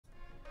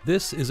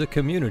This is a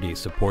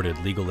community-supported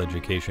legal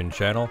education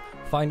channel.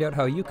 Find out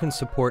how you can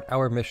support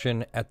our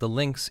mission at the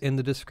links in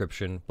the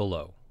description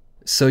below.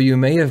 So you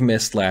may have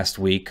missed last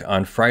week.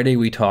 On Friday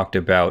we talked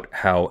about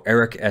how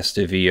Eric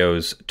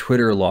Estevillo's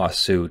Twitter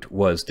lawsuit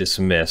was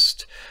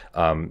dismissed.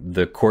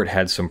 The court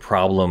had some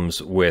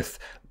problems with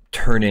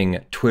turning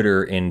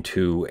Twitter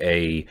into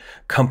a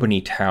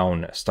company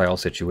town style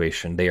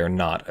situation. They are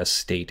not a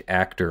state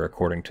actor,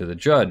 according to the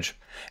judge.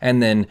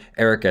 And then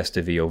Eric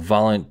Estevillo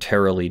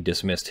voluntarily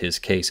dismissed his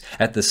case.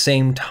 At the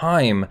same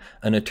time,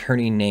 an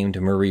attorney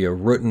named Maria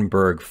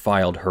Rutenburg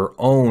filed her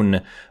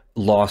own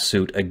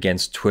lawsuit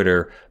against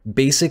Twitter,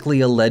 basically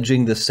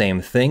alleging the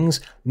same things,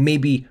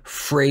 maybe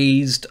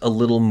phrased a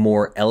little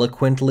more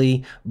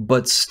eloquently,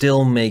 but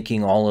still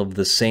making all of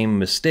the same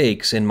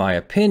mistakes, in my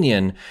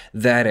opinion,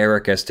 that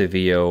Eric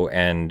Estevillo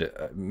and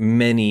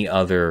many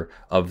other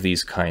of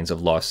these kinds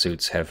of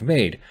lawsuits have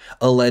made,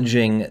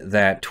 alleging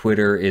that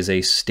Twitter is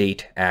a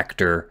state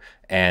actor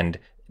and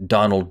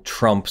Donald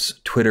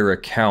Trump's Twitter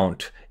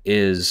account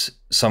is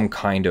some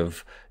kind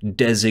of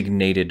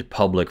designated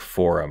public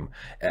forum.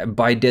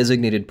 By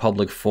designated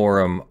public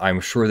forum,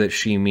 I'm sure that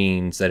she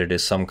means that it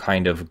is some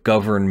kind of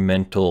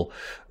governmental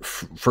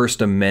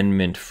First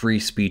Amendment free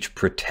speech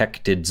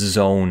protected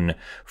zone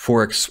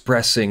for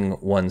expressing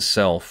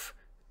oneself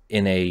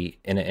in a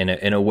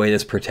way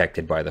that's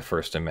protected by the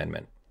First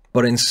Amendment.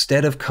 But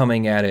instead of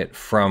coming at it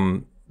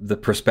from the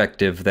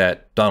perspective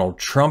that Donald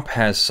Trump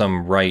has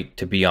some right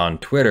to be on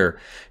Twitter,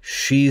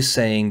 she's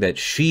saying that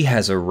she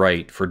has a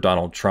right for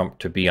Donald Trump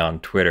to be on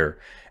Twitter,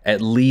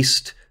 at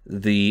least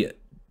the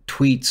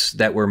tweets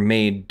that were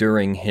made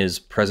during his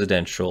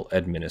presidential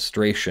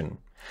administration.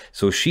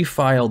 So she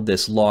filed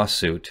this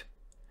lawsuit,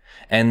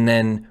 and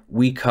then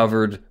we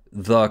covered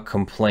the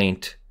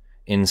complaint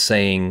in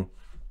saying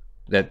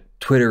that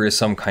Twitter is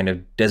some kind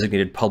of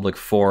designated public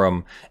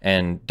forum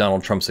and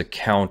Donald Trump's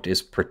account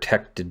is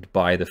protected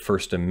by the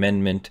First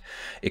Amendment.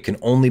 It can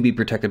only be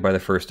protected by the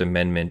First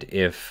Amendment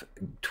if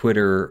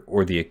Twitter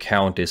or the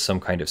account is some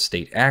kind of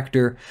state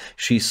actor.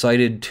 She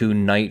cited to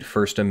Knight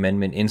First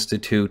Amendment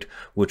Institute,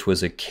 which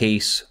was a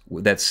case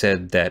that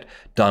said that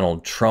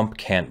Donald Trump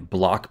can't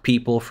block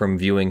people from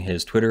viewing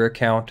his Twitter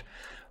account.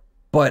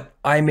 But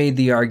I made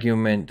the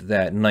argument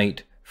that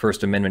Knight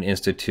First Amendment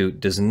Institute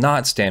does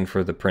not stand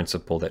for the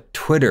principle that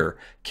Twitter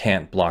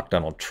can't block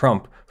Donald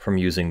Trump from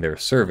using their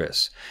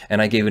service.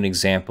 And I gave an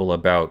example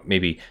about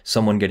maybe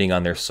someone getting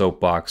on their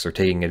soapbox or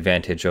taking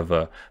advantage of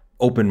a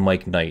open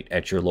mic night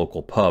at your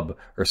local pub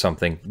or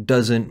something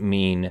doesn't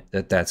mean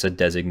that that's a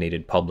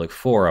designated public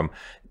forum.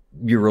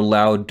 You're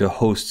allowed to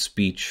host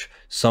speech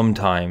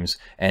sometimes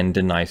and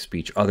deny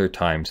speech other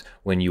times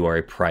when you are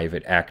a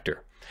private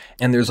actor.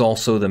 And there's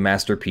also the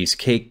Masterpiece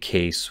Cake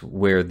case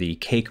where the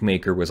cake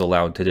maker was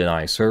allowed to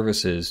deny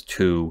services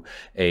to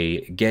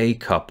a gay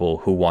couple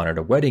who wanted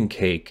a wedding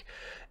cake.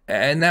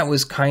 And that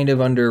was kind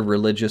of under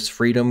religious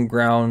freedom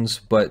grounds,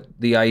 but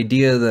the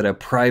idea that a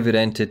private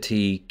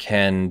entity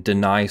can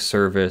deny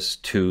service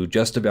to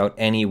just about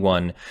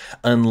anyone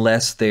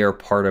unless they are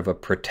part of a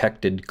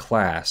protected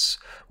class,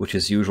 which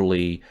is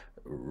usually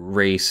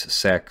race,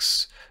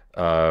 sex,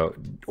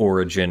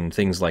 origin,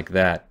 things like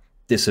that,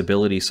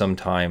 disability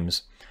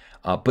sometimes,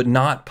 but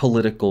not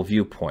political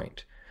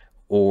viewpoint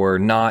or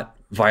not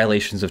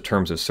violations of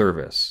terms of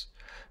service.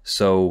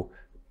 So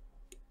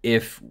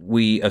if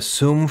we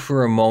assume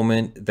for a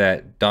moment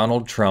that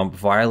Donald Trump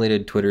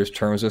violated Twitter's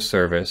terms of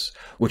service,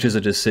 which is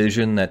a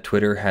decision that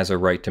Twitter has a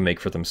right to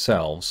make for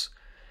themselves,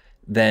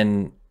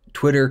 then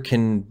Twitter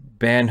can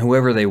ban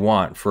whoever they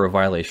want for a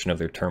violation of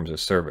their terms of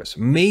service.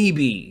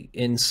 Maybe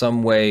in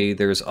some way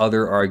there's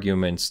other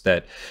arguments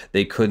that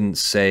they couldn't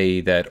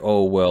say that,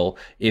 oh, well,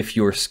 if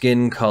your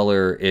skin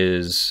color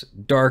is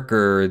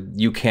darker,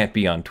 you can't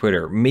be on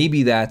Twitter.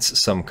 Maybe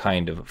that's some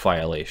kind of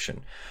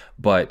violation,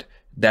 but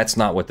that's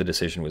not what the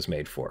decision was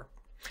made for.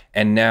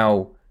 And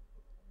now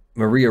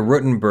Maria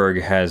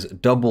Rutenburg has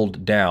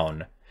doubled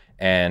down,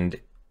 and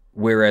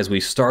whereas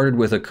we started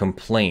with a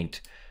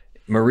complaint,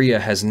 Maria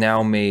has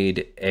now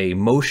made a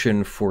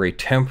motion for a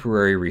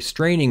temporary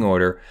restraining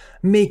order,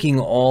 making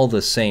all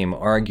the same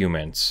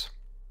arguments.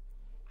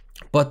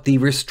 But the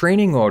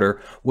restraining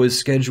order was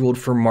scheduled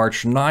for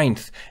March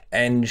 9th,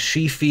 and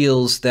she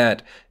feels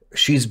that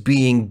she's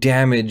being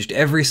damaged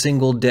every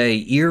single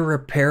day,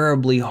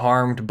 irreparably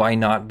harmed by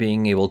not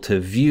being able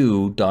to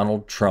view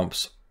Donald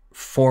Trump's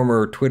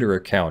former Twitter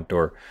account,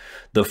 or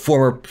the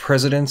former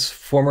president's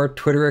former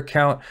Twitter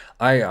account.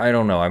 I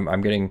don't know.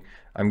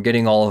 I'm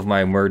getting all of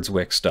my words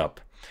mixed up.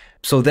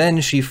 So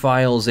then she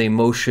files a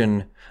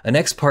motion, an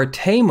ex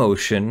parte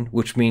motion,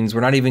 which means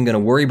we're not even going to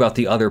worry about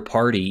the other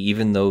party,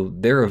 even though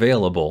they're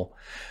available.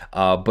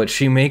 But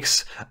she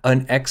makes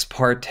an ex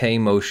parte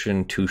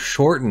motion to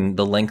shorten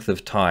the length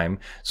of time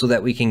so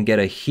that we can get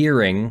a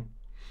hearing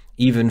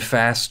even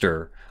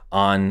faster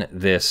on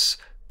this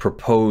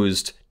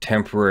proposed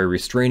temporary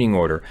restraining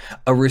order.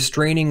 A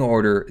restraining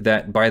order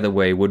that, by the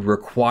way, would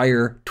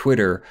require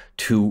Twitter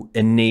to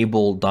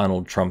enable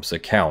Donald Trump's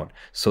account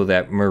so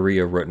that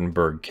Maria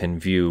Rutenburg can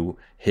view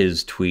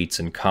his tweets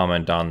and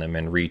comment on them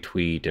and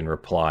retweet and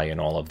reply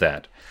and all of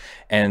that.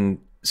 And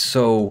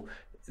so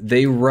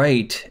they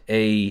write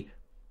a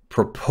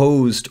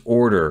proposed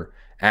order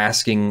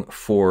asking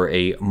for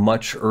a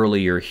much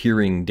earlier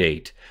hearing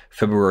date,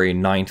 February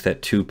 9th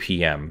at 2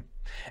 p.m.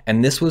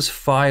 And this was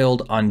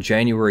filed on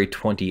January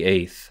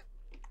 28th.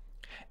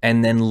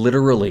 And then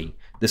literally,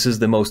 this is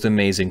the most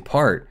amazing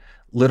part,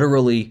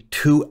 literally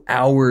 2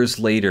 hours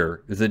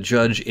later, the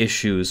judge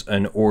issues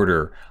an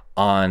order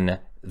on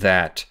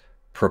that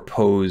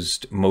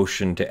proposed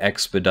motion to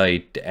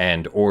expedite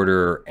and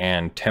order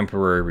and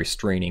temporary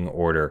restraining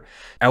order,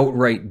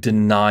 outright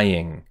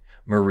denying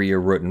Maria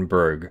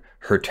Rutenburg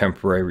her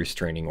temporary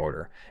restraining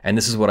order. And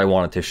this is what I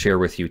wanted to share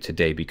with you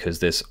today because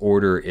this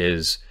order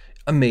is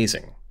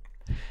amazing.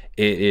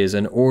 It is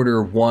an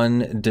order,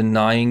 1,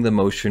 denying the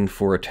motion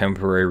for a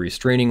temporary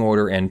restraining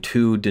order, and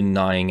 2,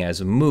 denying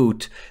as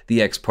moot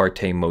the ex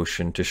parte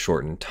motion to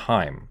shorten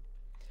time.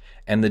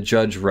 And the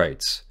judge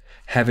writes,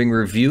 having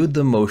reviewed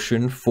the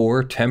motion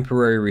for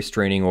temporary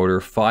restraining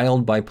order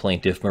filed by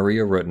plaintiff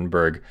Maria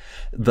Rutenburg,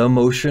 the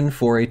motion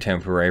for a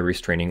temporary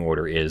restraining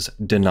order is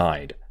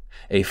denied.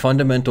 A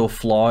fundamental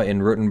flaw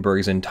in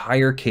Rutenburg's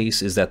entire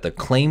case is that the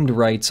claimed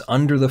rights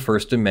under the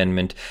First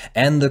Amendment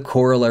and the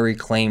corollary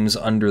claims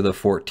under the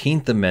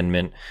 14th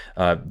Amendment,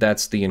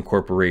 that's the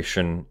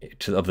incorporation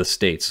of the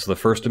states. So the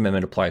First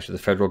Amendment applies to the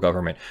federal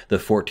government. The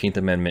 14th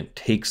Amendment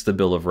takes the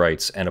Bill of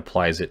Rights and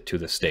applies it to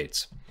the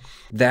states.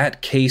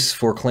 That case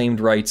for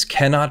claimed rights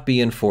cannot be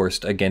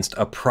enforced against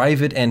a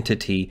private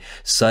entity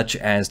such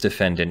as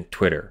defendant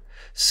Twitter.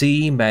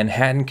 See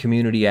Manhattan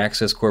Community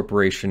Access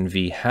Corporation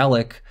v.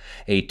 Halleck,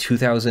 a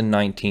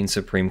 2019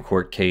 Supreme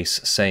Court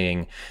case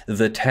saying,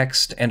 the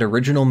text and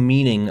original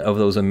meaning of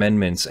those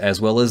amendments,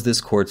 as well as this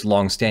court's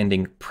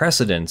longstanding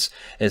precedents,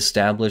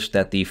 established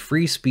that the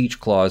Free Speech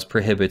Clause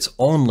prohibits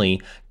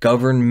only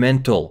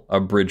governmental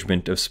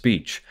abridgment of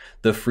speech.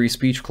 The Free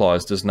Speech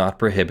Clause does not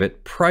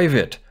prohibit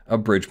private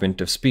abridgment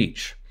of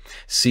speech.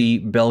 See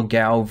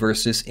Belgao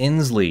versus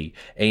Inslee,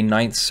 a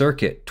Ninth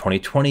Circuit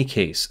 2020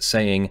 case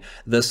saying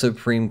the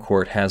Supreme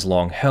Court has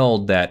long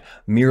held that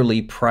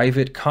merely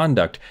private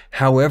conduct,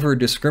 however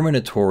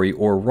discriminatory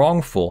or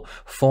wrongful,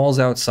 falls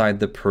outside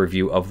the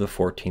purview of the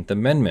 14th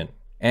Amendment.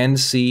 And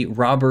see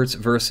Roberts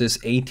versus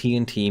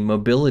AT&T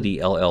Mobility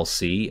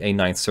LLC, a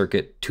Ninth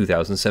Circuit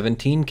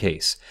 2017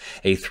 case.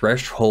 A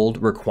threshold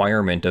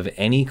requirement of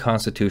any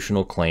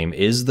constitutional claim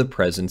is the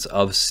presence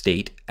of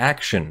state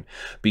action,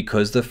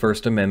 because the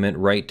First Amendment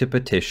right to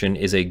petition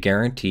is a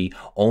guarantee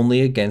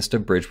only against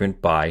abridgment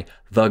by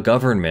the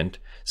government.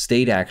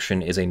 State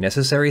action is a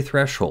necessary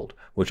threshold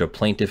which a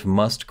plaintiff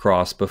must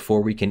cross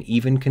before we can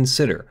even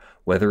consider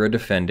whether a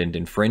defendant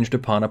infringed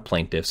upon a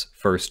plaintiff's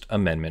First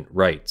Amendment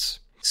rights.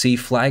 See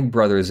Flag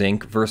Brothers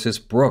Inc. versus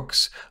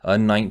Brooks, a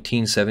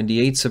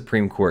 1978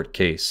 Supreme Court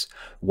case.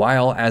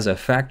 While as a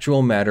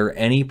factual matter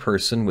any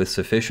person with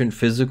sufficient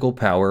physical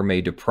power may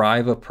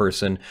deprive a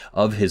person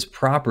of his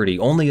property,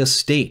 only a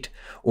state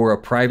or a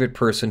private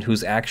person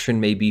whose action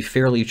may be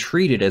fairly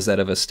treated as that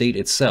of a state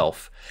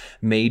itself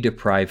may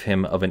deprive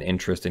him of an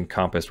interest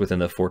encompassed within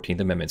the 14th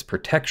Amendment's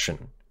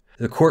protection.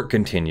 The court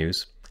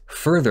continues,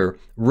 further,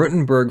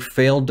 Rutenburg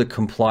failed to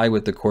comply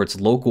with the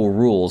court's local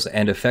rules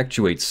and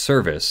effectuate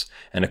service,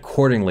 and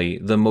accordingly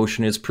the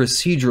motion is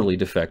procedurally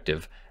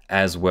defective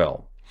as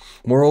well.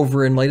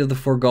 Moreover, in light of the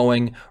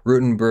foregoing,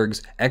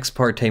 Rutenburg's ex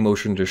parte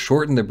motion to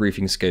shorten the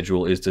briefing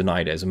schedule is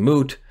denied as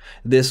moot.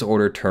 This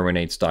order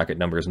terminates docket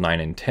numbers 9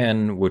 and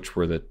 10, which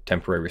were the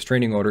temporary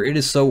restraining order. It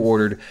is so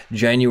ordered.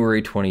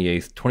 January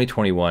 28th,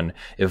 2021,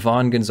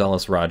 Yvonne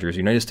Gonzalez-Rogers,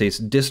 United States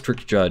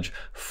District Judge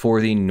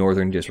for the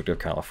Northern District of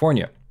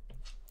California.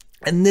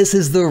 And this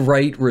is the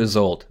right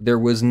result. There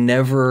was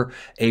never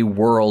a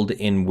world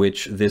in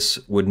which this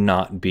would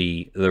not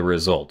be the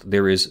result.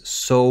 There is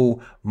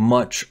so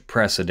much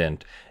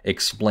precedent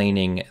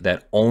explaining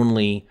that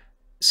only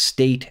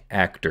state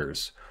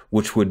actors,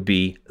 which would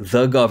be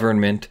the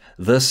government,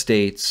 the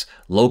states,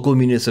 local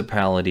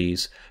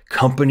municipalities,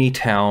 company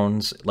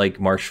towns like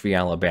Marshville,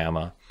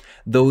 Alabama,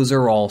 those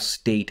are all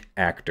state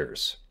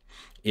actors.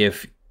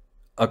 If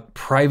a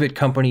private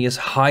company is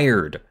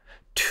hired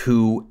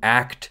to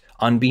act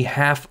on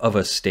behalf of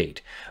a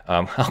state.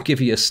 I'll give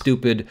you a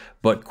stupid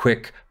but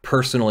quick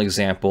personal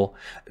example.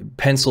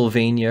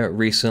 Pennsylvania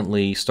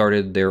recently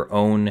started their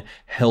own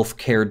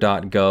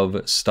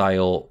healthcare.gov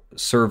style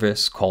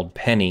service called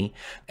Penny,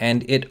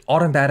 and it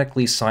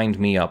automatically signed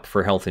me up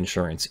for health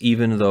insurance,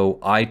 even though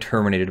I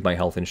terminated my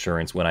health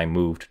insurance when I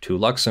moved to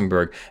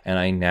Luxembourg, and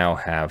I now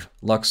have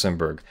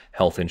Luxembourg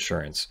health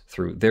insurance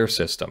through their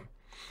system.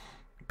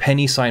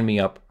 Penny signed me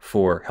up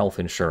for health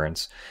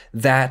insurance.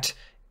 That,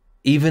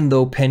 even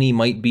though Penny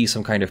might be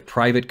some kind of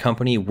private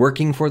company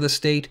working for the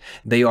state,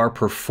 they are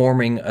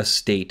performing a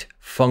state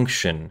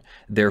function.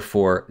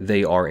 Therefore,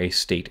 they are a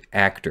state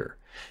actor.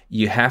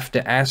 You have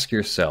to ask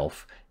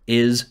yourself,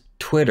 is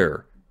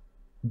Twitter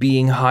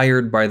being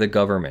hired by the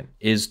government?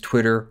 Is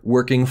Twitter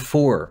working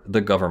for the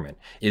government?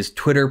 Is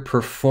Twitter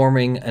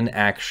performing an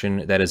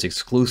action that is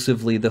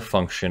exclusively the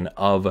function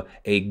of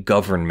a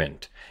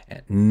government?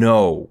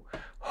 No,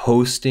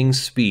 hosting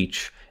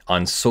speech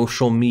on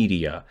social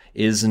media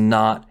is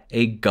not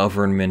a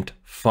government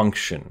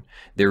function.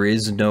 There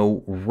is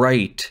no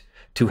right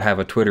to have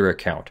a Twitter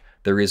account.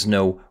 There is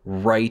no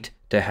right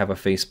to have a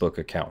Facebook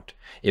account.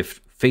 If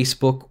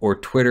Facebook or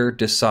Twitter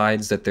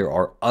decides that there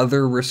are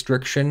other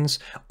restrictions,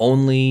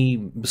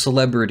 only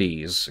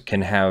celebrities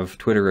can have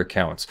Twitter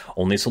accounts,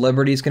 only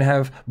celebrities can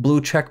have blue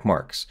check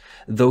marks,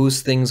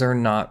 those things are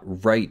not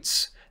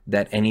rights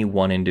that any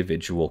one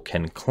individual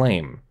can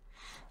claim.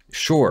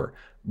 Sure,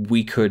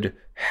 we could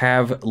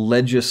have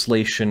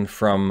legislation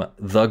from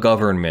the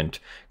government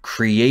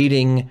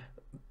creating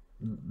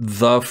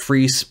the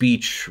free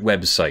speech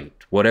website,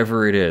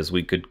 whatever it is.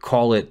 We could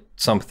call it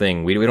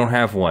something. We don't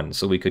have one,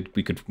 so we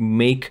could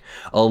make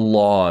a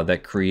law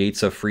that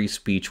creates a free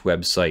speech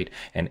website,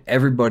 and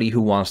everybody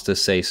who wants to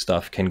say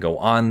stuff can go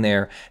on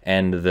there,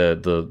 and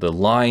the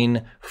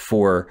line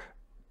for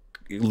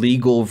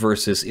legal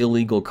versus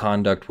illegal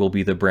conduct will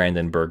be the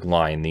Brandenburg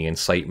line, the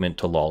incitement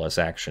to lawless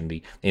action,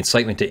 the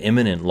incitement to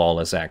imminent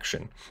lawless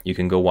action. You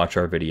can go watch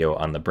our video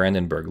on the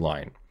Brandenburg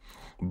line.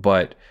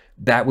 But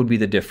that would be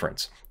the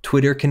difference.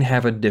 Twitter can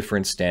have a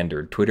different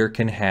standard. Twitter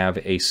can have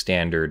a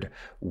standard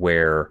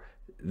where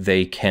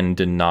they can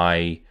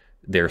deny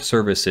their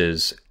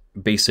services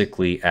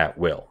basically at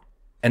will.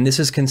 And this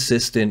is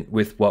consistent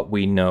with what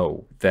we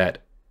know,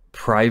 that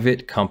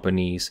private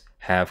companies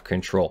have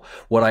control.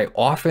 What I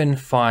often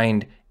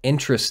find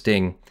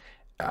interesting,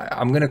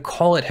 I'm going to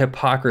call it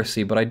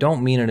hypocrisy, but I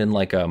don't mean it in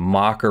like a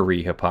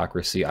mockery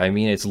hypocrisy. I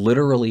mean, it's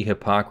literally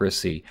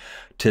hypocrisy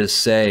to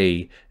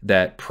say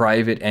that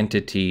private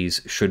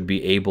entities should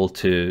be able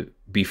to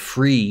be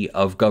free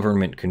of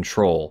government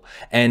control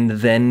and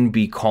then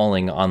be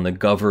calling on the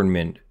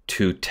government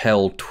to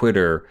tell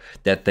Twitter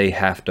that they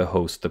have to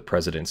host the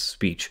president's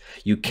speech.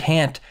 You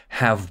can't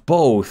have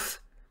both.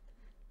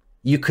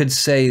 You could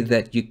say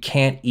that you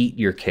can't eat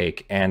your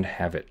cake and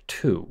have it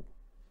too.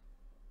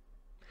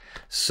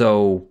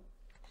 So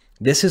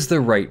this is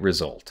the right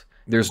result.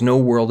 There's no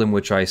world in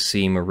which I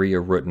see Maria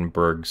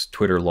Rutenburg's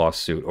Twitter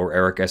lawsuit, or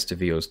Eric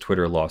Estevillo's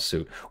Twitter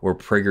lawsuit, or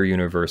Prager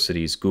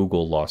University's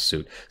Google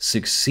lawsuit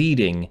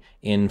succeeding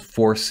in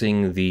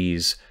forcing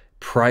these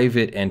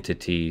private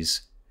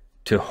entities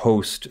to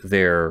host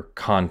their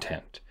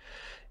content.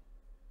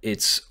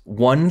 It's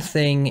one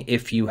thing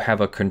if you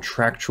have a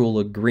contractual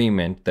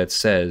agreement that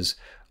says,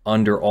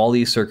 under all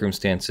these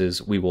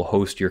circumstances, we will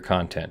host your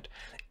content.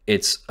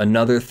 It's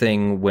another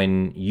thing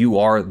when you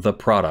are the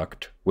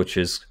product, which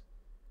is,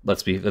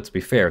 let's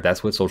be fair,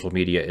 that's what social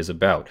media is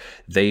about.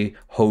 They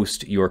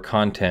host your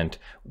content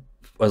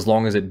as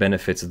long as it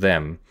benefits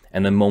them,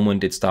 and the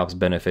moment it stops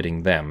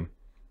benefiting them,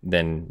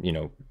 then, you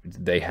know,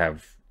 they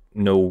have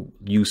no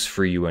use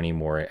for you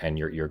anymore and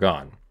you're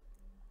gone.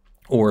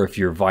 Or if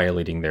you're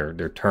violating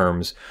their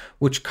terms,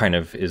 which kind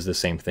of is the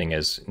same thing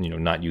as, you know,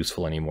 not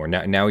useful anymore.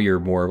 Now you're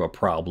more of a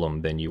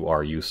problem than you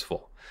are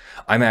useful.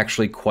 I'm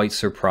actually quite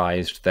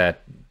surprised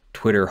that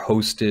Twitter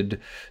hosted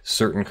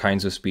certain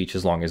kinds of speech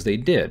as long as they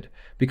did,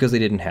 because they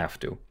didn't have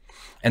to.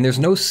 And there's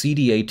no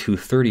CDA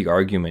 230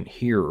 argument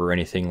here or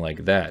anything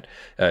like that.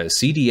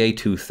 CDA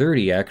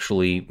 230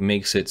 actually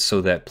makes it so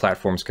that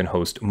platforms can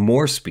host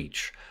more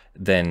speech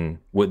than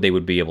what they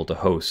would be able to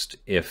host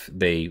if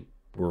they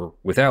were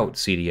without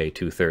CDA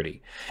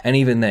 230. And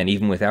even then,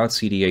 even without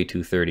CDA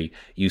 230,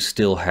 you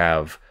still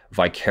have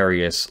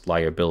vicarious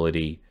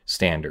liability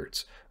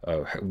standards.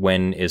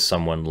 When is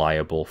someone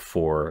liable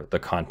for the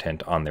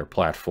content on their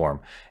platform?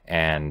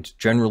 And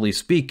generally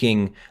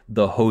speaking,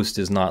 the host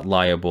is not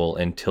liable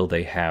until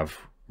they have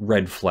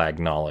red flag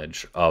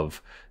knowledge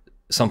of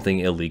something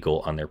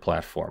illegal on their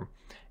platform.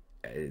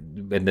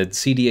 And the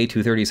CDA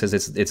 230 says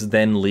it's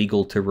then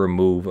legal to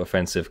remove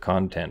offensive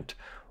content.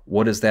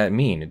 What does that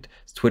mean?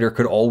 Twitter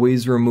could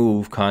always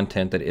remove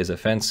content that is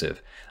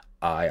offensive.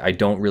 I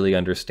don't really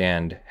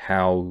understand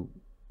how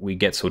we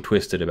get so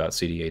twisted about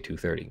CDA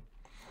 230.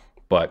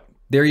 But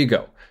there you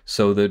go.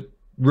 So the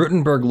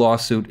Rutenburg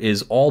lawsuit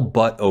is all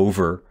but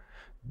over.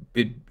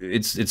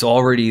 It's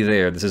already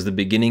there. This is the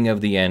beginning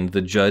of the end.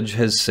 The judge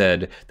has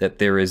said that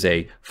there is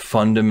a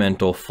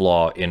fundamental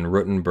flaw in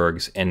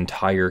Rutenburg's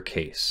entire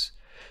case.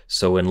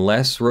 So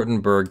unless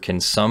Rutenburg can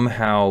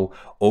somehow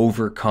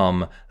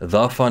overcome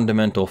the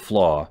fundamental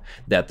flaw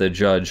that the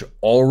judge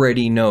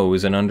already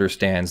knows and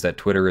understands, that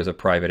Twitter is a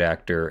private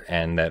actor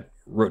and that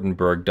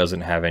Rutenburg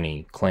doesn't have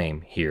any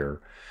claim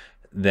here,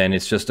 then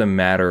it's just a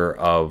matter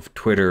of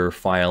Twitter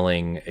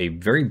filing a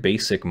very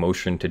basic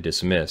motion to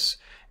dismiss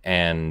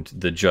and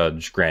the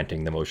judge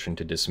granting the motion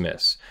to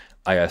dismiss.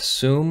 I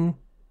assume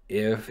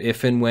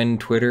if and when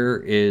Twitter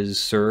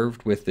is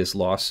served with this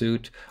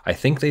lawsuit, I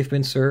think they've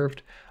been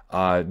served,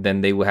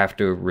 then they will have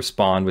to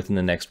respond within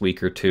the next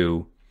week or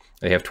two,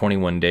 They have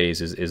 21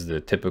 days is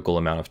the typical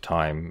amount of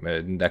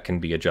time. That can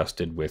be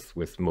adjusted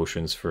with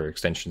motions for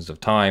extensions of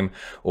time,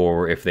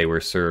 or if they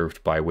were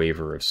served by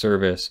waiver of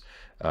service,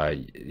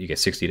 you get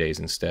 60 days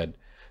instead.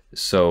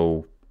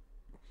 So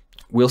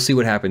we'll see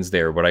what happens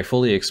there, but I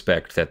fully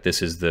expect that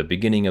this is the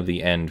beginning of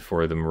the end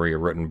for the Maria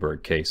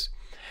Rutenburg case.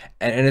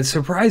 And it's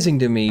surprising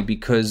to me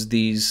because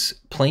these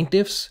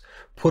plaintiffs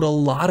put a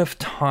lot of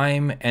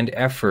time and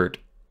effort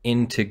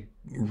into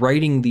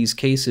writing these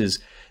cases.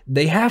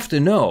 They have to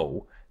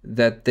know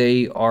that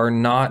they are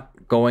not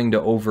going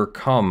to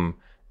overcome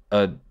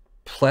a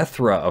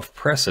plethora of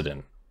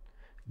precedent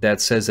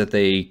that says that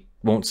they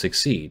won't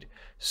succeed.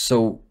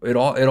 So it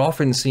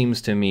often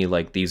seems to me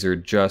like these are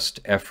just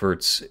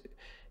efforts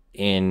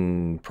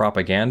in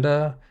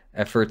propaganda,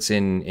 efforts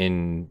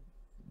in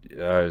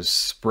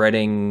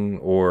spreading,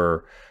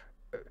 or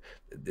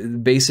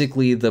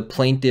basically the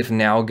plaintiff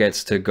now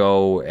gets to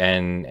go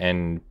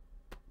and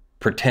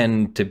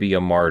pretend to be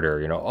a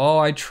martyr. You know, oh,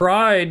 I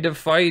tried to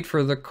fight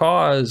for the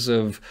cause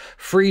of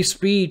free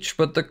speech,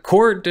 but the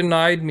court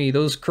denied me,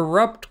 those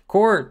corrupt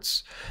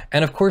courts.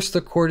 And of course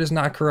the court is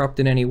not corrupt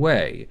in any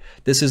way.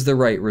 This is the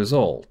right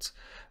result.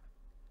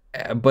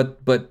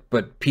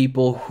 But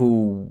people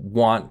who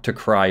want to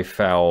cry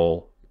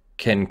foul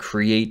can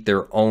create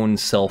their own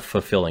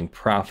self-fulfilling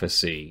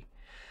prophecy.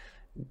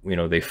 You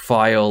know, they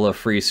file a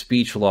free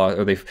speech law,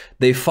 or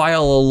they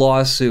file a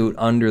lawsuit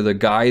under the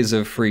guise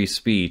of free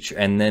speech,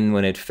 and then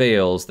when it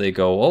fails, they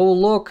go, oh,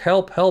 look,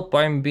 help, help,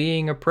 I'm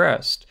being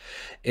oppressed.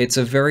 It's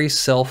a very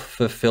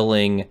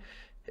self-fulfilling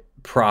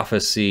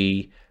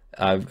prophecy,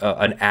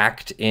 an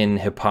act in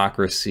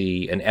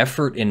hypocrisy, an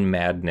effort in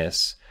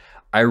madness.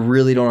 I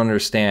really don't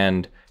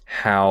understand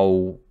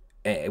how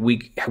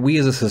we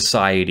as a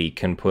society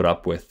can put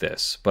up with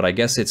this, but I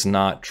guess it's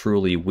not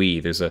truly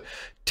we. There's a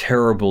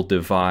terrible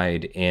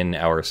divide in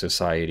our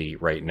society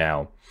right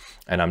now,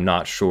 and I'm really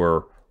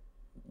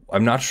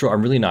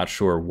not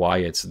sure why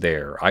it's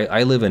there.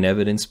 I live an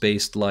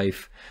evidence-based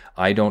life.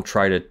 I don't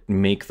try to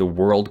make the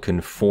world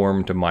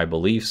conform to my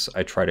beliefs.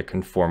 I try to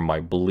conform my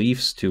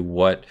beliefs to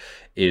what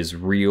is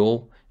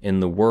real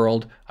in the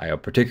world. I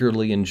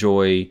particularly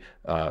enjoy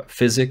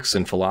physics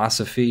and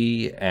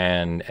philosophy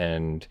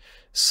and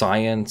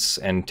science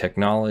and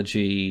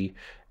technology.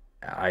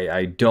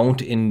 I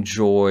don't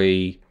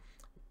enjoy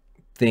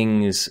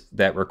things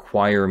that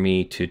require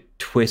me to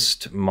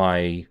twist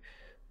my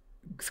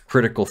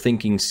critical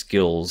thinking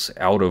skills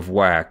out of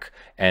whack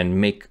and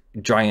make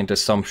giant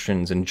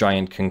assumptions and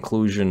giant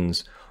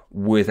conclusions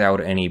without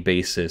any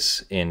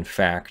basis in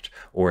fact,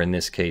 or in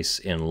this case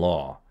in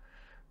law.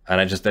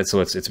 And it's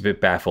a bit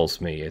baffles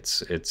me. It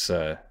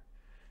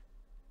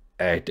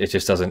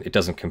just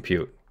doesn't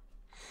compute.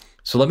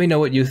 So let me know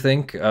what you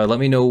think. Let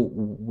me know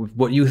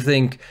what you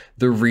think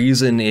the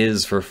reason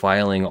is for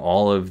filing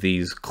all of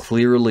these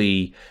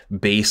clearly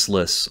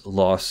baseless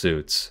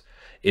lawsuits.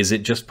 Is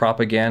it just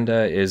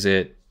propaganda? Is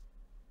it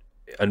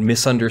a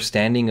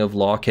misunderstanding of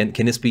law? Can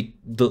this be,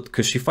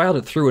 because she filed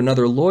it through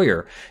another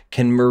lawyer,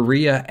 can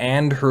Maria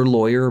and her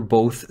lawyer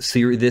both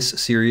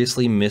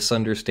seriously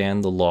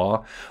misunderstand the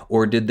law?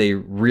 Or did they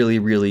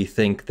really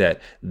think that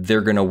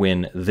they're gonna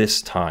win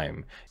this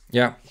time?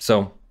 Yeah,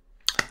 so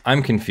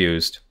I'm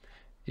confused.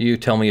 You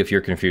tell me if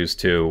you're confused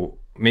too.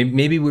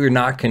 Maybe we're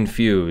not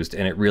confused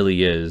and it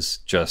really is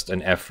just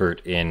an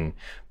effort in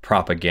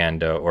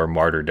propaganda or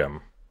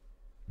martyrdom.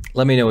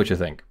 Let me know what you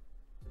think.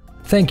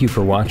 Thank you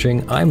for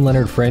watching. I'm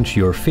Leonard French,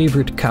 your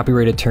favorite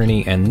copyright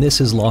attorney, and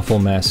this is Lawful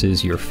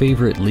Masses, your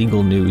favorite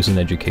legal news and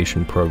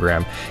education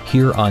program,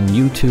 here on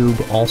YouTube,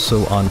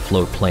 also on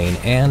Floatplane,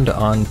 and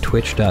on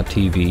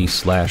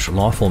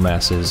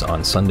twitch.tv/lawfulmasses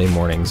on Sunday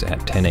mornings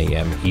at 10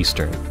 a.m.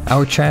 Eastern.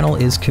 Our channel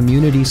is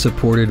community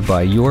supported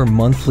by your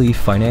monthly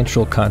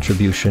financial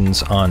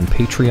contributions on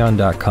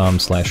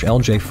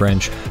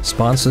patreon.com/ljfrench,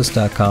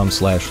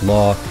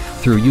 sponsors.com/law,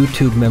 through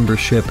YouTube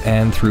membership,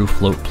 and through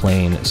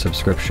Floatplane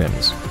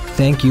subscriptions.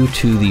 Thank you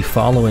to the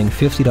following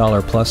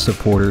 $50 plus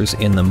supporters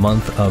in the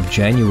month of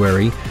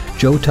January: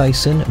 Joe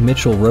Tyson,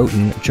 Mitchell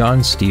Rowton,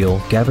 John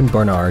Steele, Gavin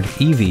Barnard,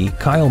 Eevi,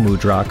 Kyle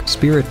Mudrak,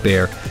 Spirit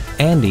Bear,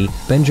 Andy,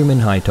 Benjamin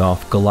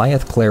Hitov,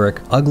 Goliath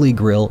Cleric, Ugly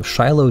Grill,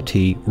 Shielo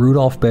T,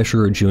 Rudolph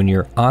Bescherer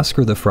Jr.,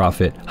 Oscar the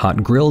Phrophet,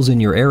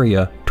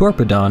 HotGrillsInYourArea,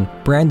 Torpedan,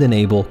 Brandyn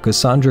Abel,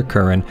 Cassandra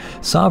Curran,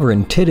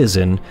 Sovereign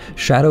Tittizen,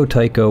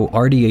 ShadowTycho,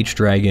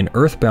 RDHDragon,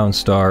 Earthbound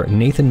Star,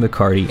 Nathan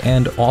McCarty,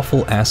 and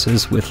Awful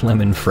Asses with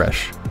Lemon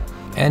Fresh.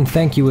 And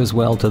thank you as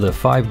well to the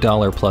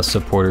 $5 plus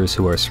supporters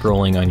who are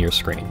scrolling on your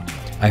screen.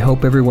 I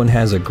hope everyone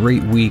has a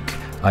great week.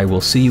 I will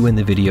see you in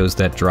the videos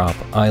that drop.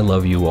 I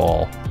love you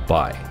all.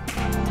 Bye.